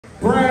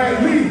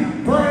Bradley.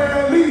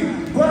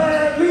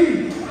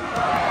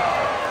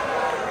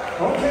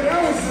 Okay, that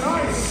was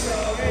nice.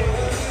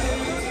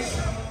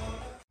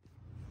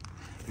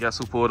 Guess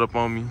who pulled up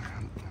on me?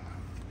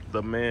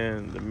 The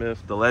man, the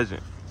myth, the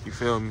legend. You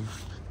feel me?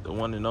 The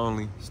one and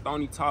only.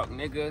 Stony talk,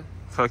 nigga.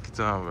 Fuck you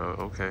talking about,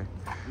 okay.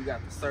 We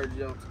got the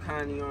Sergio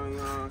Tacani on, you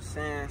know what I'm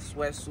saying?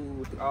 Sweatsuit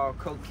with all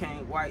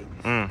cocaine white.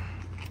 You know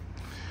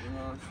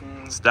what I'm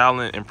saying?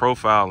 Styling and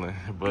profiling,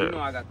 but... You know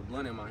I got the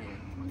blunt in my hand.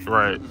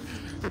 Right.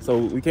 So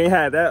we can't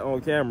have that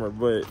on camera,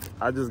 but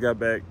I just got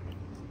back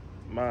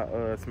my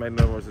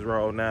SmackDown vs.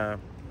 Raw 09.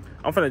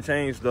 I'm finna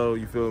change though,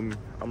 you feel me?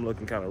 I'm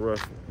looking kind of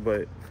rough,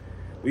 but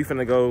we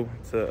finna go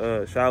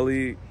to Shy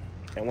League,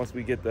 and once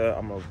we get there,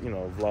 I'm gonna, you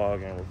know,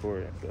 vlog and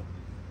record and stuff.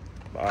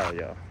 All right,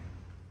 y'all.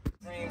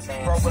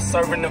 Rover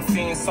serving the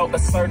fiends, so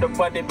assertive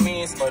what it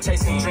means.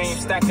 Chasing dreams,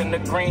 stacking the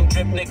green,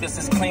 drip niggas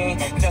is clean.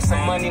 Just a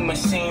money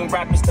machine,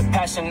 rappers the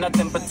passion,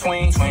 nothing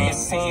between. It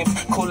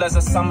seems cool as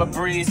a summer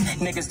breeze.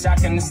 Niggas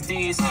jocking the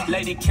steeds,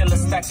 lady killer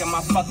stacking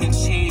my fucking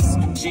cheese.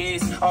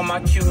 G's, all my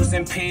Q's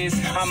and P's.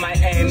 I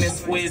might aim and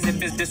squeeze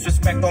if it's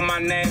disrespect on my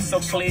name, so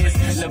please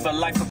live a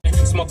life of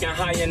smoking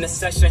high in the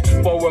session.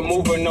 Forward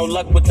mover, no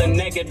luck with the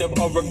negative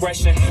or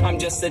regression. I'm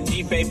just a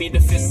G, baby. The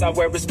fist I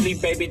wear is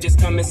bleed, baby. Just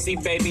come and see,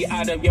 baby.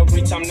 Out of your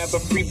reach, I'm never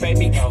free,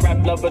 baby.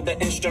 Rap lover, the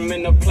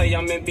instrumental play,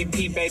 I'm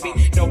MVP, baby.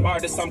 Dope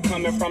artist, I'm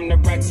coming from the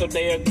rack, so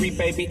they agree,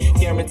 baby.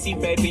 Guarantee,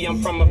 baby,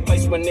 I'm from a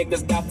place where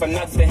niggas die for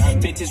nothing.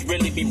 Bitches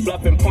really be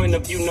bluffing. Point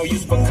of view, no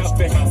use for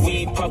cuffing.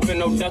 Weed puffing,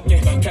 no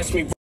ducking. Catch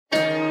me.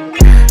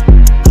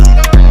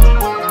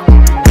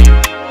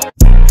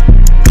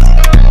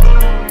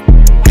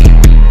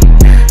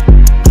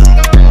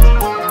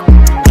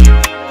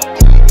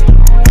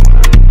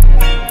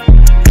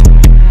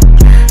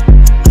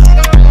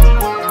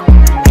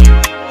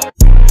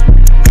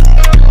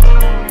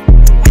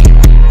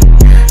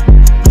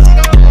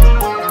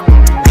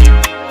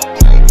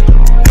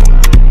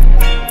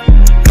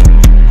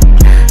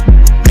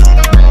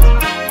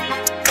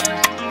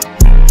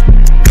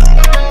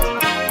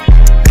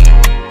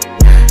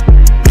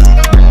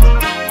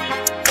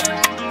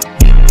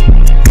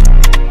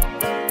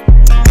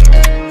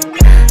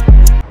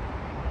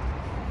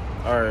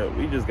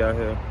 Got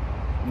here.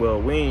 Well,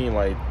 we ain't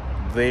like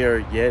there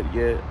yet,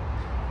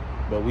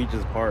 but we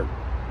just parked.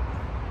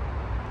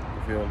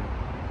 You feel me?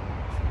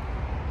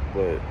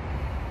 But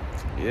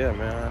yeah,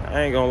 man,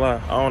 I ain't gonna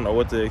lie, I don't know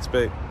what to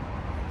expect.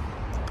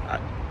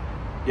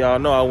 Y'all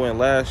know I went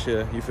last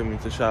year, you feel me,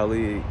 to Shy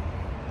League,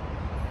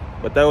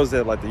 but that was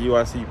at like the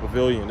UIC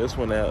Pavilion. This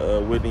one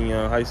at Whitney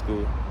Young High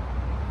School.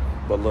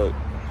 But look,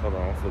 hold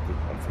on, I'm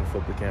finna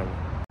flip the camera.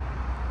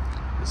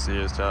 The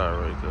Sears Tower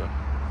right there.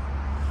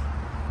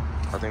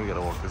 I think we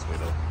gotta walk this way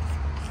though.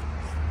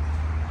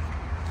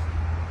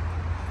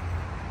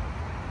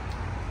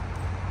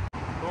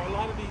 Bro, a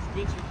lot of these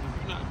bitches, if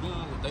you're not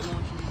done, they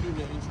want you to do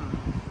that anytime.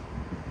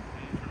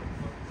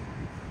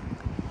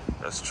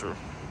 That's true.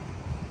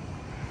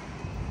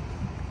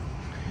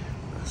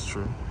 That's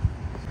true.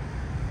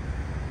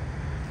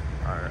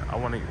 Alright, I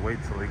wanna wait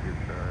till they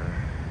get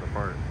the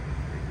part.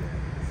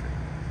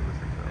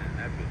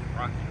 That bitch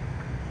rocky.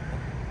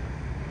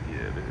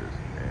 Yeah, it is.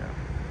 Damn.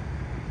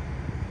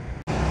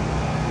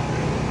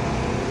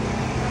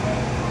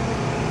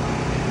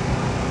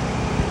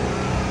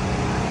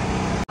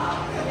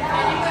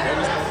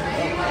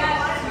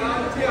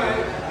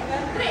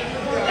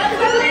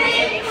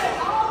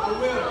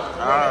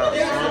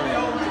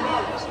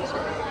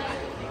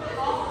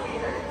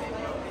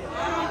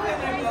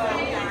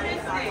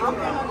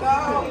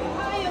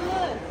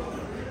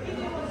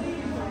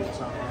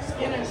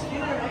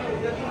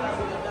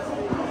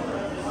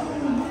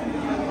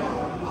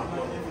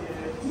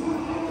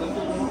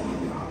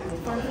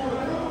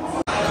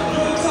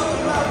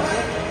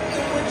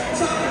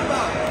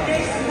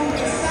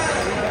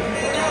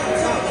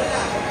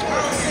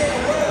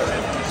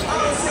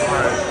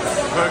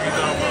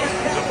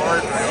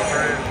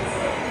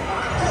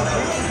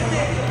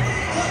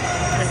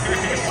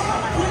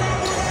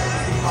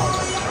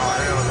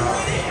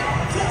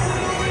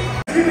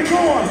 Get it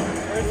going.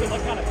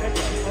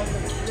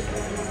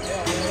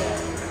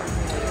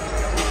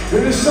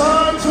 There's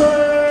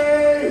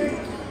Andre.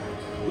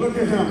 Look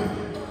at him.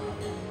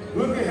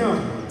 Look at him.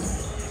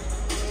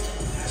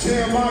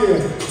 Jeremiah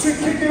to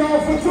kick it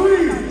off for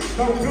three.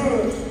 No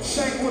good.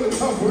 Shank with a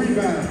tough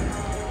rebound.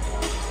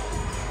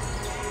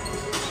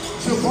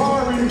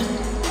 Jabari.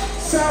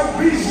 South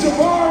Beach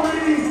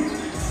Jabari.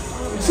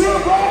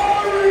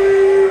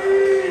 Jabari.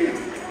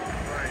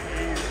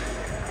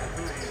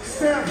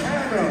 Steph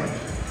Hannah.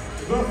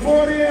 The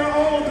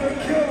 40-year-old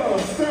killer.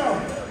 Steph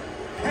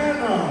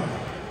Hannah.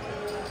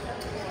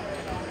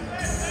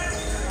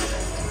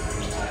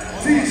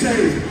 DJ,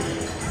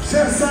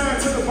 just signed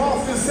to the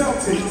Boston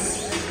Celtics.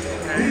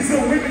 He's a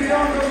Whitney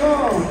Young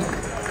alum.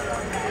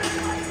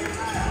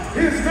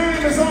 His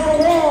name is on the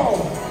wall.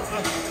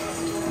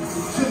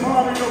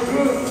 Jabari, no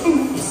good.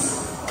 Oops.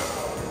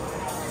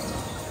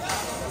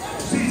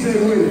 DJ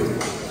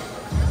Williams.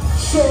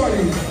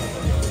 Shorty.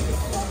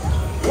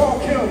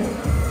 Walk him.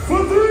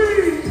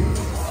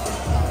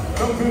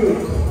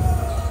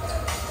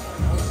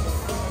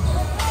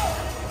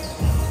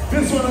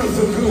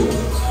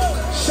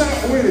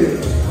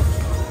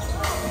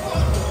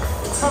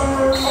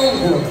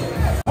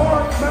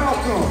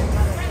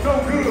 No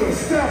good.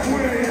 Steph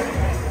with it.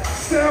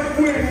 Steph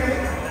with it.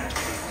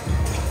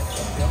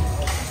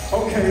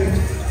 Okay.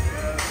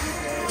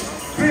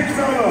 Big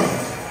fella.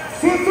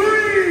 For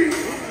three.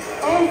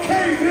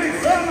 Okay, big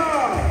fella.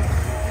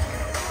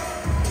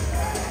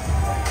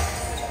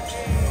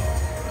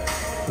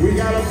 We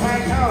got a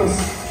packed house.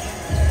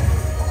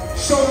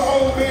 Show the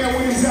old man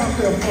what he's out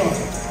there for.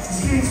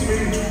 Excuse me.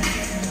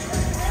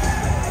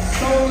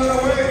 Stolen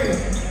away.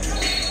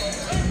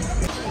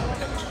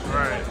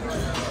 Right.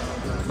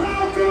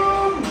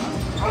 Malcolm!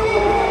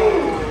 Oh!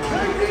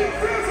 They get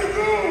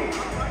physical!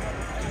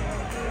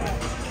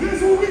 This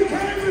is what we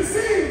came to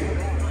see!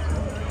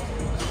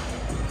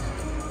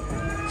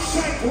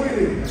 Shaq with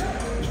it.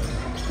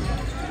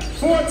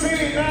 14-9.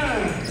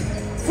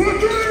 For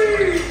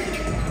three!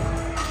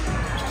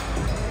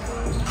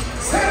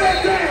 Set it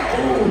down!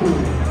 Ooh.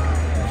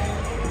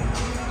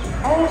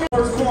 On the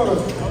first quarter.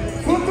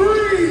 For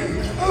three!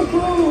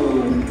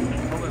 Ooh.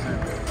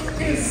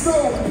 It's so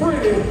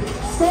pretty.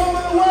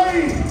 Stolen away.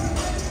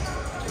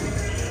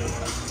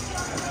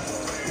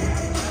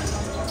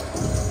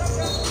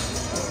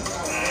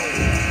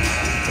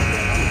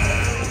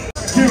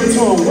 Give it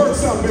to him. Work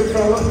something, big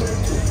fella.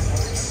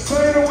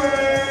 Play it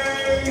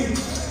away.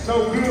 No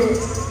good.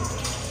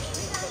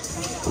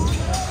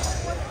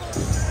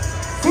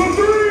 For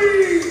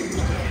three.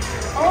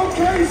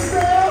 Okay,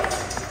 Steph.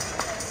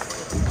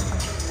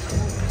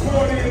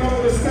 40 and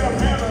over Steph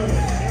Hannah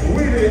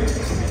with it.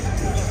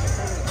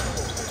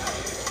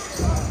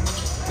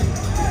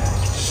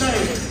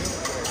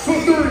 For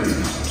three.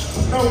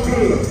 No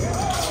good.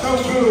 No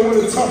good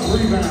with a tough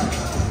rebound.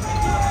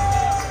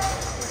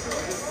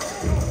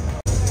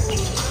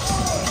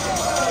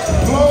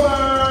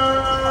 Floater.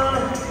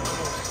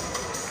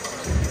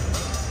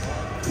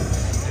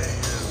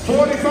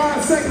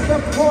 45 seconds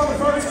left to go in the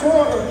first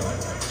quarter.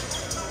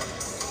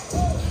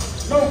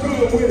 No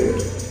good with it.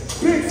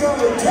 Big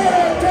fella,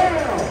 tear it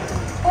down.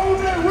 On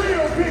that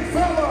real big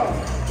fella.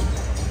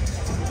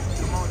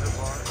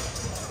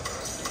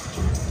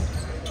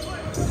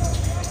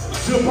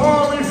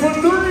 Jabari for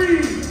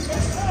three.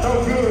 No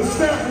good.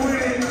 Steph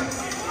with it.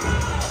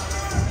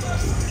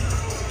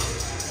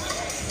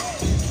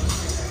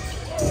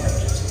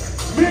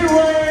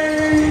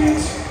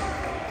 Mid-range.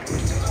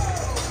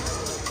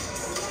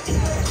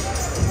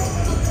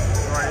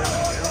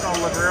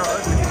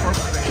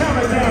 Count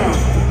it down.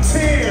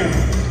 10,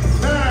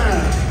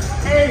 9,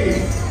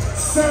 8,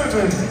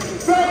 7.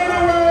 Fade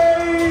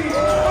away.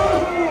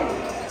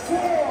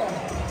 4,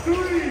 3,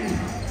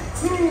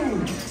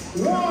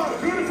 2, 1.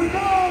 Good as it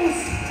goes.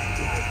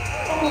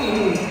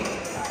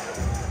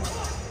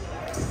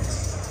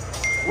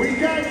 We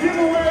got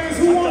giveaways.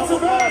 Who wants a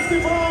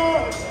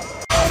basketball?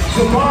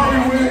 Jabari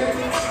with it.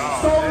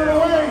 Stole it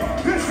away.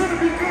 This finna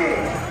be good.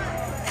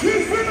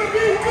 This finna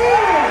be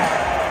good.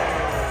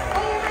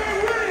 On that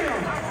rim.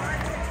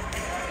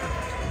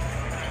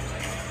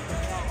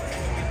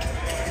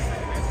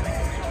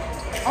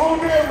 On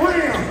that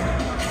rim.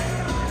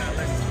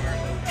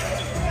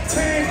 10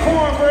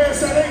 cornbreads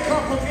that they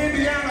come from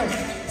Indiana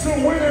to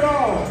win it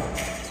all.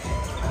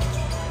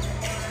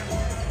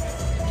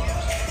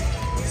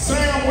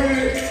 Sam with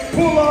it.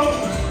 Pull up.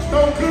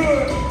 No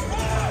good.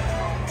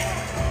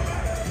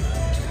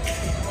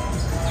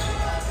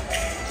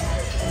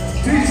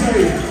 DJ,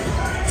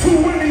 2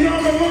 winning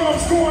young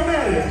alums going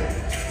at it.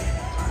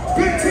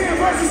 Big Ten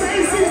versus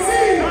ACC.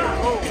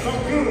 No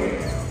good.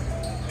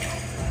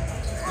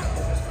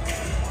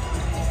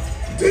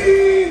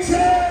 DJ.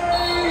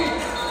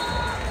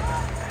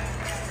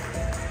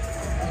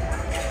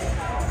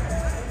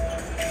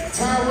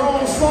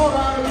 Tyrone Slaughter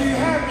ought to be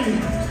happy.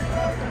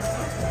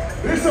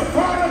 It's a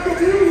product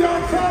of you,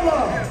 young fella.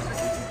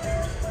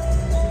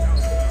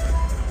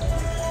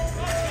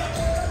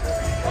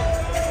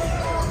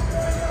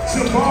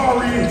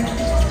 Jabari,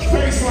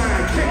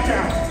 baseline, kick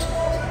out.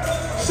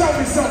 Show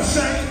me some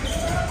Shane.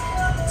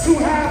 2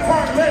 Hyde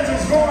Park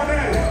legends going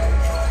at it.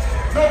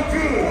 No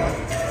good.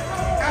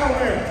 Out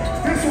there.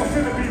 This one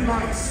finna be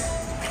nice.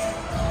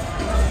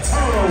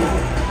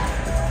 Turnover.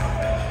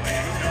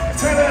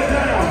 Tear that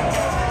down.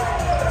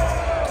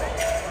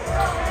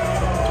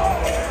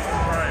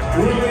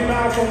 Really,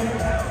 Malcolm?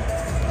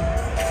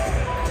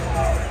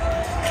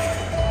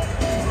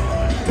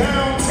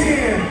 Down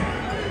 10.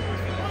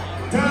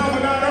 Down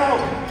but not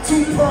out.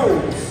 2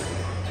 pros.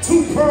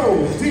 2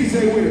 pros. DJ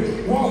with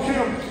it. Walk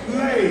him.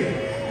 Lay.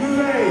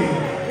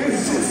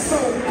 It's just so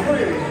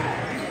pretty.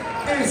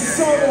 It's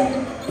so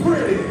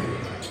pretty.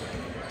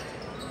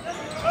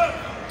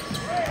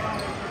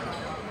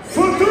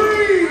 For 3.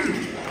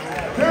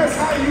 That's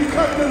how you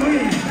cut the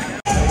lead.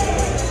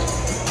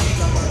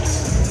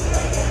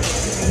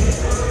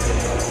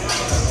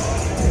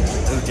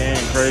 This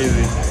game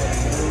crazy.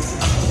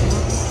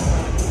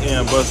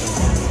 Yeah, busting.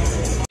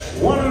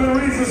 One of the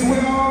reasons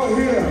we're all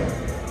here,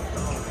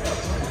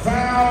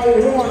 Val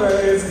Warner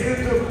is in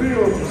the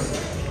building.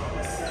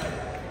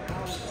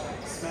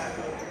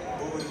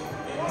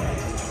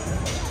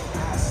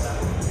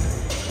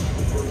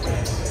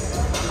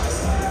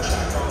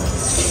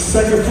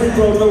 Second free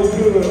throw, no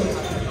good.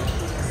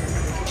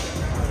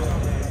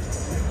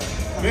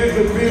 in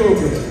the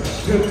building.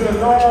 The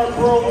Denard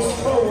Bros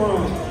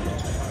program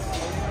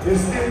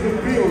is in the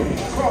building.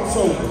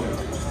 Crossover.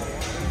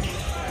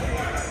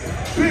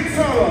 Big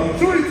fella,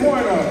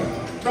 three-pointer,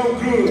 no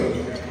good.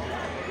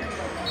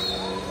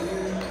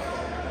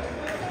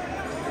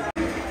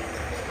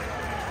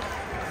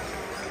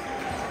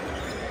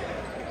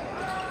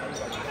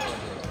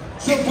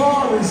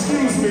 Jabari,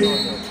 excuse me,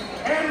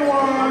 and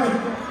one.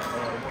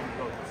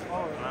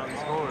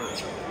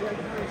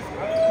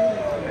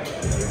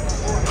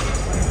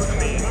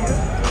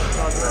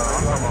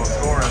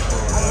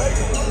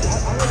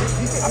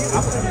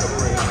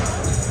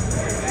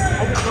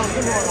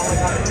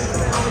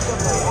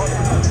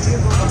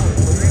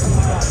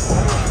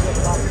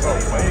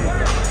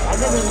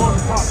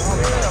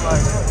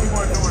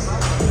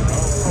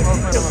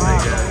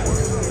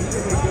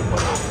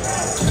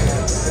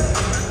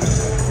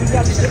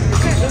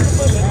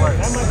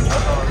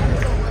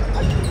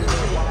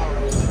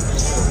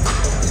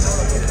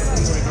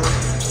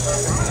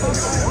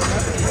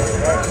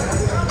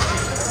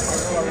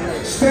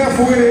 Steph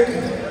with it.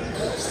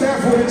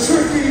 Steph with it.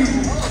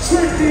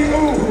 Tricky,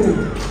 ooh.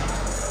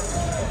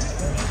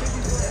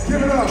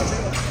 Give it up.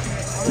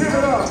 Give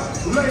it up.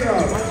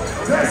 Layup.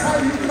 That's how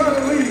you cut a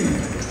lead.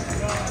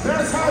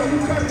 That's how you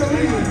cut the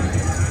lead.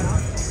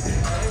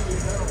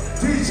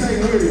 DJ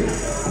with it.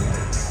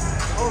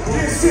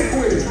 Get sick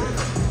with it.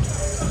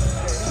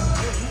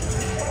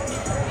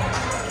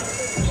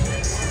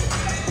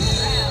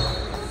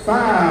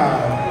 Foul.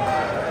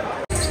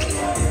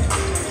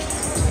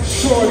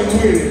 Shorty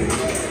with it.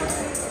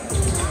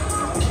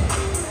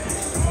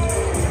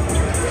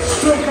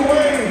 Stripped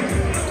away.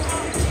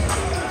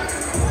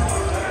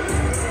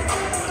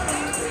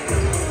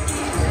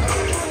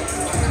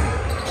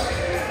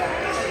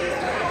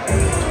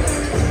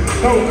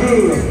 No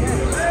good.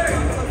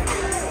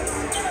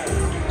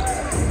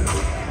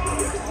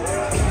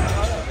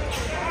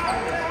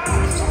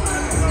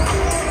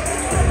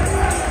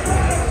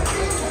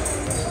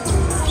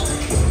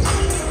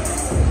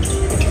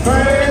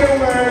 Fade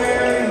away.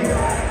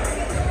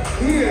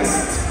 He is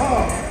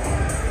tough.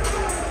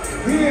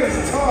 He is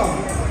tough.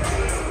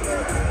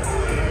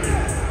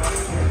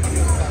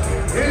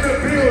 In the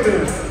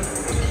building,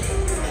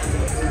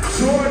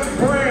 Jordan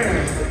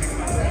Brand,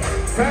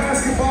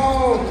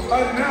 basketball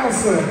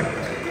announcer,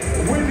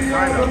 Whitney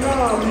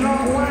Alderman,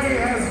 Young Wayne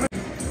has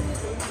been.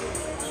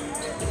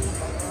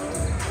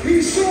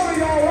 He's showing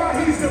y'all why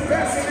he's the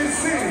best in this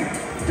city.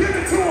 Give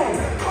it to him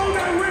on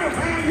that rim,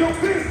 man, your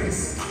business.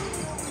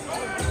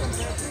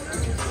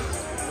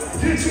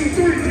 Get you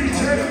three,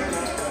 DJ.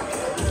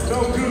 No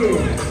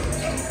good.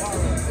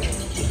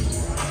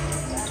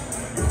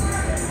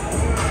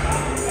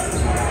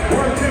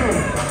 Work him.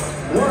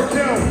 Work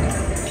him.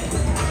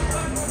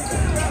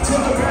 To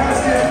the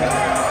basket.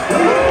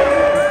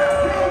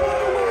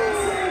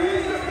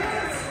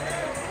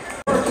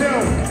 Work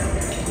him.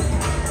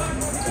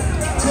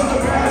 To the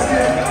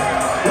basket.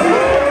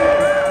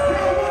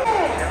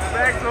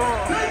 Back to him.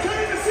 They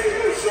came to see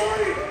you,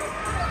 shorty.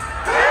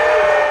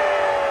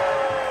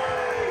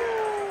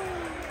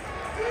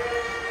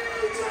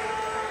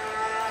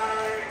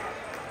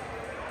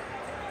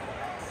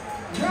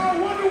 Y'all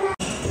wonder why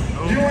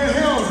you and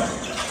him.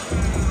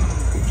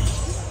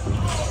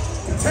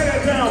 Tear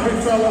it down, big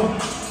fella.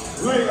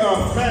 Lay up,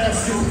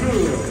 basket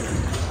good.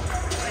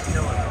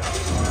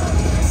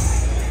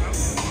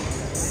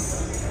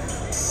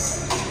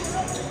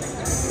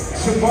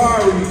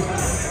 Jabari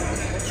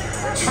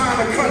trying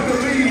to cut the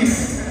lead.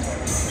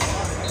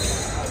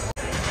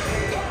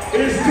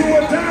 It's do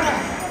or die.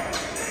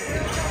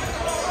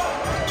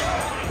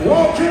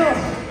 Walk him.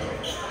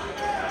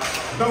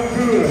 No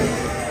good.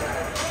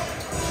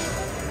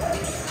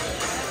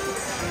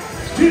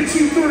 Get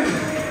you three.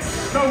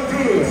 No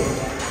good.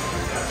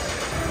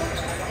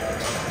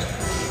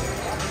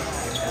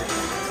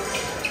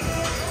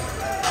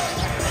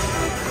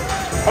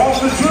 Off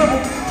the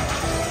dribble.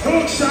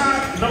 Hook shot.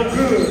 No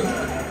good.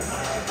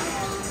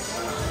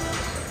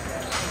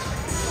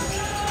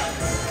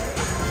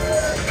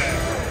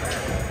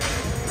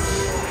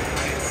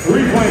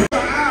 Replay.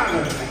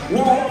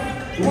 Walk.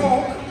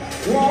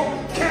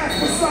 Catch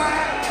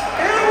beside.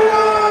 And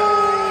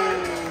run.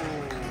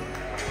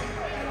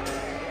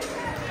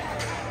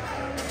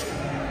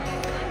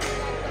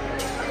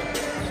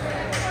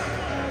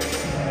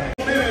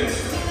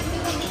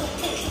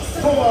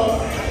 Pull up.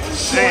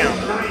 Damn.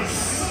 Nice.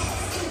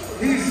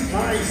 He's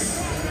nice.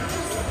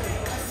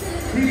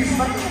 He's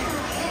nice.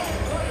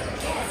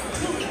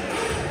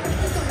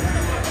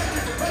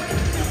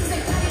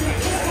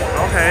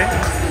 Okay.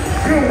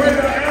 Good way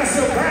to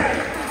answer back.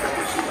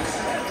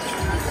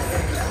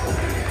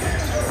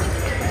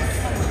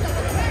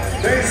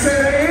 They say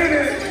they in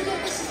it.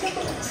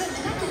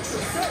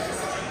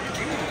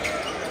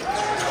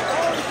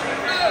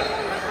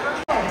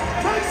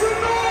 Make some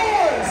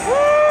noise.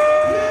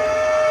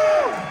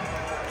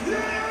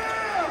 Yeah.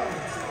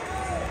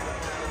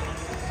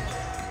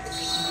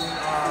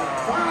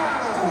 Wow.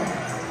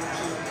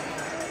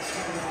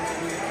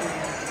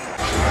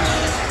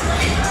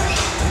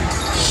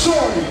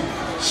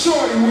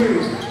 Shorty with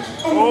it.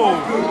 Oh my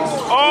goodness.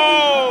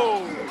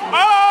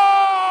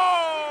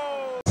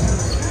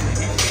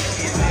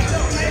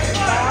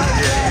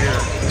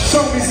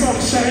 Show me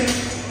something, Shane.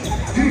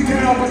 You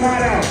down but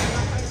not out.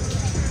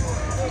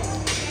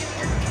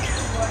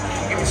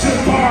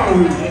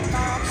 Jabari,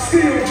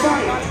 still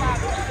fighting.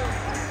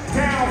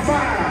 Down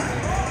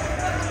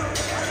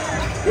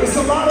 5. It's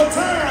a lot of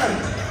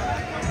time.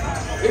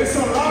 It's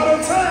a lot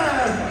of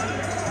time.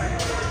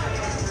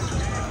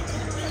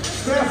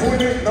 Steph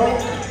with it, no.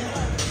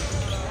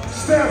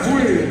 Steph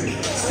with it.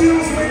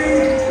 Excuse me.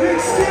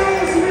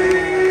 Excuse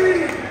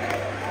me.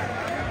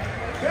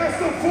 That's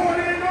the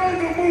 40 and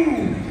over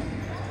move.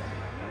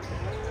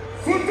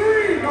 For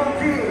 3, no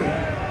good.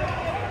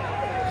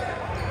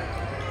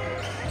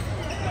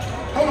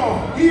 Hold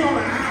on, he on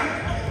the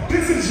eye.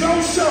 This is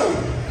your show.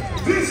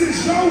 This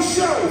is your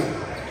show.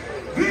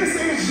 This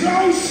is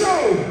your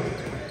show.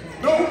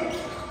 Nope.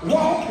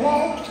 Walk,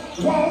 walk,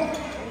 walk.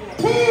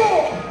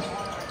 Pull.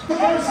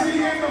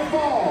 Mercy in the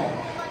fall.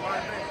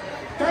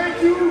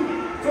 Thank you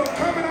for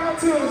coming out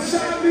to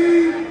Shot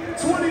League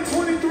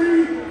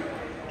 2023.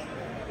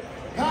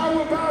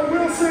 Powered by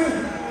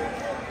Wilson.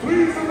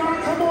 Please do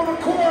not come on the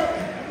court.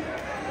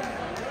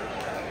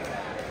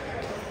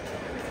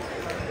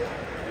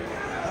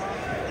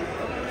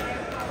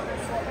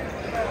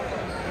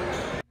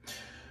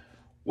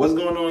 What's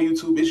going on,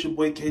 YouTube? It's your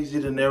boy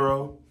KG De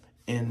Niro,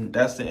 and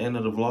that's the end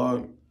of the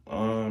vlog.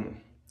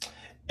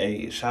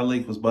 Shot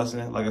Lake was busting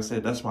it. Like I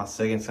said, that's my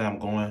second time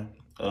going.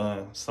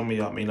 Some of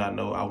y'all may not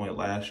know I went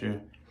last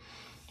year.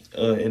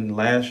 And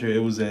last year it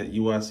was at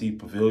UIC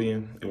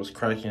Pavilion. It was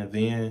cracking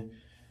then,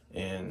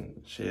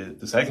 and shit,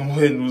 the second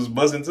one was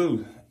busting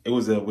too. It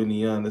was at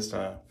Whitney Young this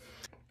time.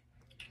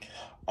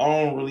 I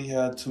don't really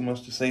have too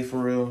much to say for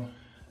real.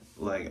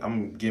 Like,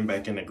 I'm getting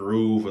back in the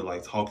groove of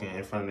like talking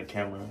in front of the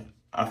camera.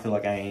 I feel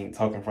like I ain't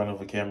talking in front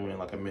of a camera in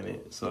like a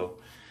minute. So,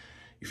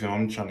 you feel me?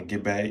 I'm trying to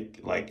get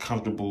back like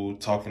comfortable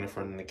talking in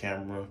front of the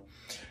camera.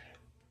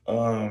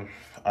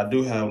 I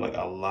do have like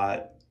a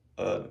lot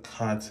of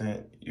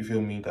content, you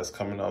feel me, that's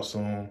coming out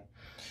soon.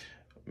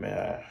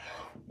 Man,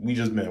 we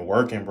just been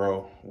working,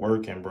 bro.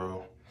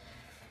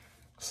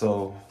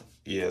 So,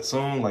 yeah,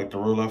 soon, like, the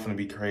real life gonna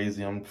be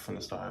crazy. I'm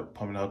finna start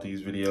pumping out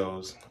these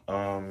videos.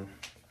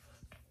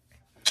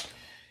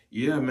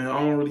 Yeah, man, I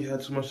don't really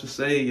have too much to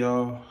say,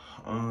 y'all.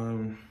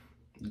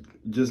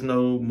 Just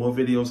know more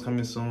videos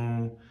coming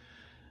soon.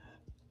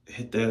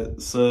 Hit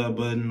that sub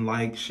button,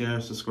 like, share,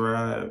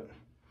 subscribe.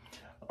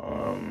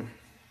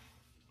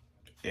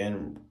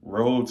 And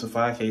road to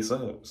 5K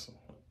subs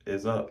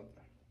is up.